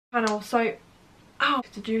Channel. So, ow,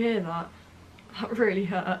 did you hear that? That really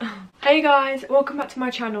hurt. Hey guys, welcome back to my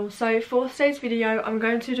channel. So for today's video, I'm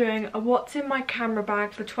going to be doing a what's in my camera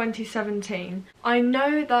bag for 2017. I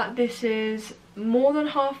know that this is more than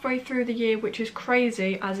halfway through the year, which is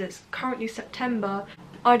crazy as it's currently September.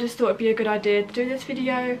 I just thought it'd be a good idea to do this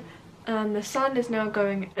video. The sun is now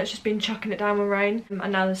going, it's just been chucking it down with rain,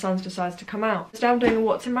 and now the sun's decided to come out. So I'm doing a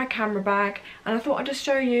what's in my camera bag, and I thought I'd just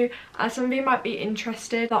show you, as some of you might be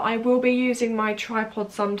interested, that I will be using my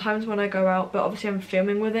tripod sometimes when I go out, but obviously I'm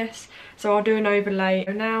filming with this, so I'll do an overlay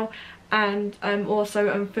now. And also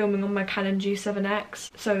I'm filming on my Canon G7x,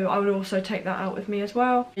 so I would also take that out with me as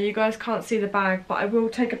well. You guys can't see the bag, but I will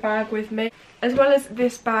take a bag with me. As well as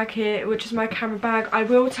this bag here, which is my camera bag, I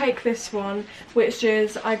will take this one, which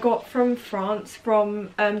is I got from France, from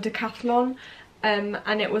Decathlon,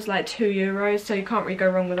 and it was like €2, so you can't really go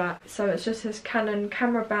wrong with that. So it's just this Canon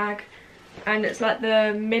camera bag, and it's like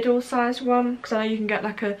the middle sized one, because I know you can get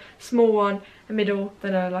like a small one, a middle,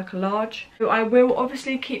 then like a large. So I will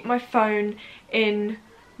obviously keep my phone in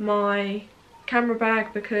my camera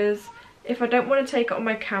bag, because if I don't want to take it on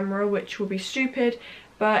my camera, which will be stupid,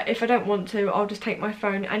 but if I don't want to, I'll just take my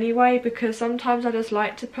phone anyway, because sometimes I just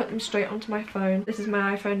like to put them straight onto my phone. This is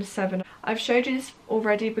my iPhone 7. I've showed you this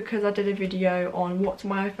already because I did a video on what's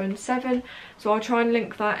my iPhone 7, so I'll try and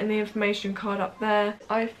link that in the information card up there.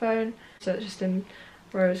 iPhone, so it's just in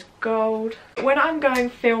rose gold. When I'm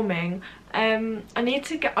going filming, I need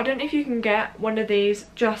to get, I don't know if you can get one of these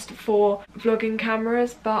just for vlogging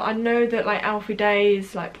cameras, but I know that like Alfie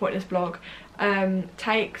Days, like Pointless Vlog,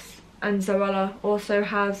 takes, and Zoella also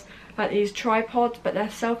has like these tripods, but they're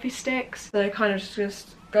selfie sticks, so they kind of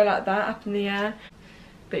just go like that up in the air.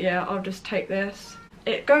 But yeah, I'll just take this.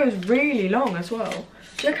 It goes really long as well.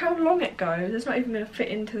 Look how long it goes. It's not even going to fit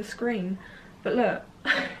into the screen, but look,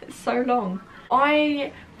 it's so long.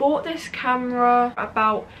 I bought this camera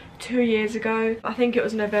about 2 years ago. I think it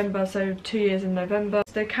was November, so 2 years in November.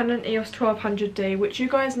 It's the Canon EOS 1200D, which you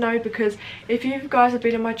guys know, because if you guys have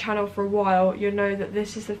been on my channel for a while, you'll know that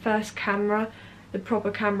this is the first camera, the proper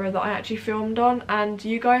camera that I actually filmed on, and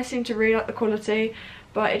you guys seem to really like the quality,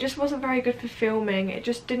 but it just wasn't very good for filming. It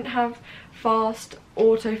just didn't have fast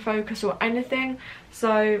autofocus or anything,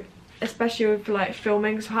 so especially with like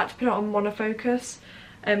filming, so I had to put it on monofocus,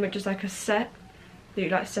 which is like a set that you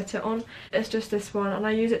like set it on. It's just this one, and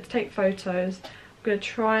I use it to take photos. I'm going to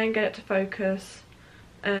try and get it to focus.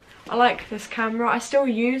 I like this camera. I still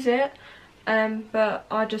use it, but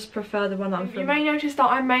I just prefer the one that I'm filming. You may notice that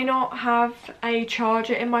I may not have a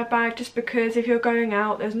charger in my bag, just because if you're going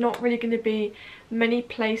out, there's not really going to be many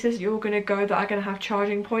places you're going to go that are going to have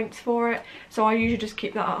charging points for it, so I usually just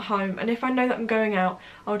keep that at home. And if I know that I'm going out,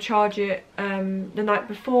 I'll charge it the night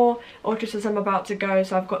before, or just as I'm about to go,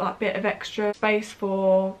 so I've got that bit of extra space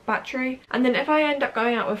for battery. And then if I end up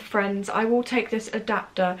going out with friends, I will take this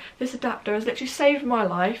adapter. This adapter has literally saved my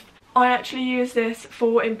life. I actually use this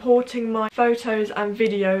for importing my photos and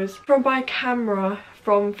videos from my camera,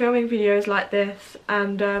 from filming videos like this,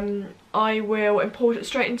 and I will import it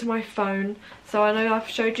straight into my phone. So I know I've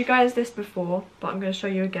showed you guys this before, but I'm going to show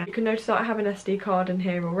you again. You can notice that I have an SD card in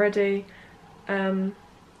here already,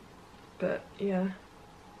 but yeah,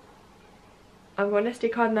 I've got an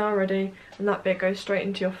SD card now already, and that bit goes straight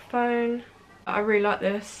into your phone. I really like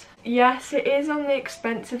this. Yes, it is on the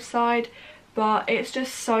expensive side, but it's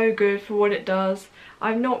just so good for what it does.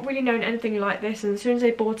 I've not really known anything like this, and as soon as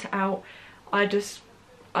they bought it out, I just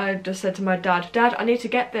said to my dad, "Dad, I need to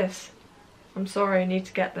get this. I'm sorry, I need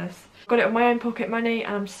to get this." Got it with my own pocket money,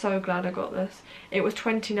 and I'm so glad I got this. It was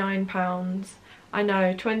 £29. I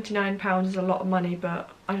know, £29 is a lot of money, but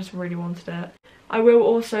I just really wanted it. I will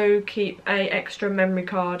also keep a extra memory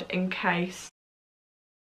card in case.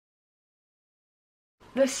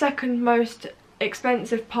 The second most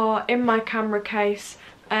expensive part in my camera case,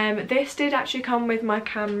 this did actually come with my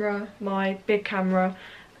camera, my big camera,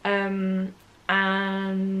 and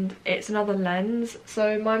it's another lens.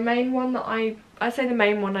 So my main one that I say the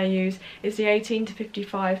main one I use is the 18 to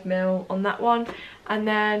 55mm on that one, and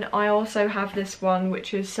then I also have this one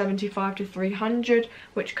which is 75 to 300,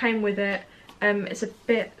 which came with it. It's a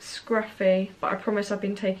bit scruffy, but I promise I've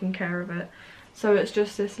been taking care of it. So it's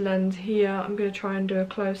just this lens here. I'm going to try and do a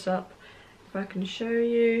close-up if I can show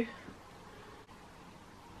you.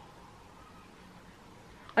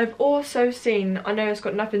 I've also seen, I know it's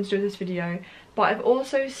got nothing to do with this video, but I've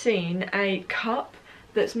also seen a cup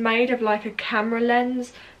that's made of like a camera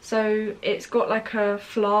lens, so it's got like a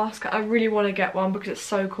flask. I really want to get one because it's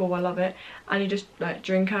so cool, I love it, and you just like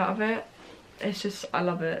drink out of it. It's just, I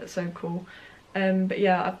love it, it's so cool. But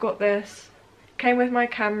yeah, I've got this, came with my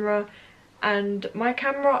camera, and my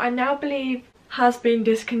camera, I now believe, has been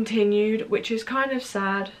discontinued, which is kind of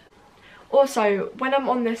sad. Also, when I'm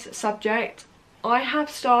on this subject, I have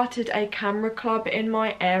started a camera club in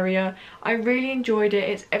my area. I really enjoyed it.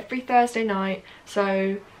 It's every Thursday night,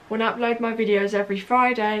 so when I upload my videos every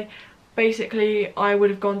Friday, basically I would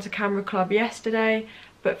have gone to camera club yesterday,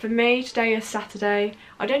 but for me today is Saturday.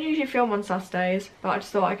 I don't usually film on Saturdays, but I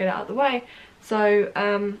just thought I'd get it out of the way. So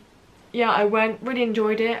yeah, I went, really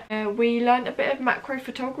enjoyed it. We learnt a bit of macro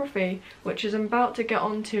photography, which is I'm about to get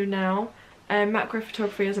onto now. Macro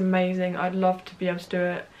photography is amazing. I'd love to be able to do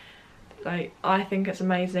it. Like, I think it's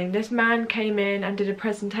amazing. This man came in and did a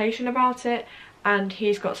presentation about it, and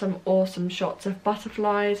he's got some awesome shots of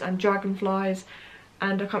butterflies and dragonflies,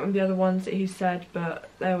 and I can't remember the other ones that he said, but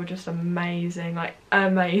they were just amazing, like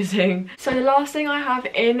amazing. So the last thing I have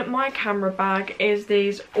in my camera bag is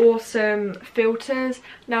these awesome filters.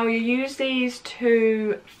 Now you use these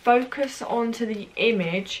to focus onto the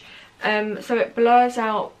image, so it blurs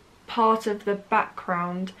out part of the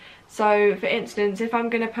background. So for instance, if I'm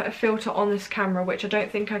going to put a filter on this camera, which I don't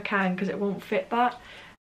think I can because it won't fit that,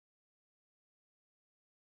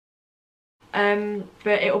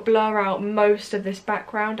 but it'll blur out most of this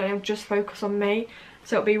background and it'll just focus on me,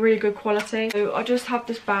 so it'll be really good quality. So I just have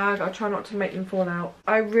this bag. I try not to make them fall out.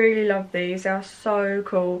 I really love these. They are so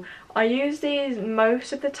cool. I use these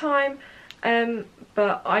most of the time,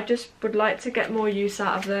 but I just would like to get more use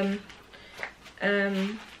out of them.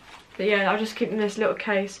 But yeah, I'll just keep them in this little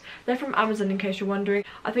case. They're from Amazon, in case you're wondering.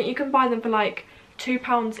 I think you can buy them for like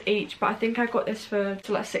 £2 each, but I think I got this for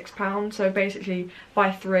like £6, so basically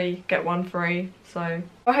buy 3 get 1 free. So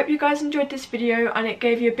I hope you guys enjoyed this video and it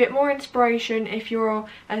gave you a bit more inspiration if you're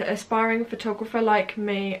an aspiring photographer like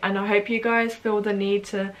me, and I hope you guys feel the need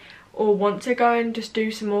to or want to go and just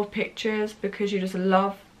do some more pictures because you just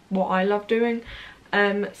love what I love doing.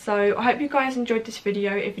 So I hope you guys enjoyed this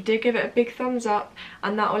video. If you did, give it a big thumbs up,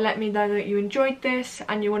 and that will let me know that you enjoyed this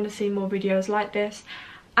and you want to see more videos like this.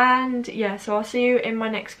 And yeah, so I'll see you in my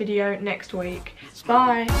next video next week.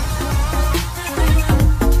 Bye!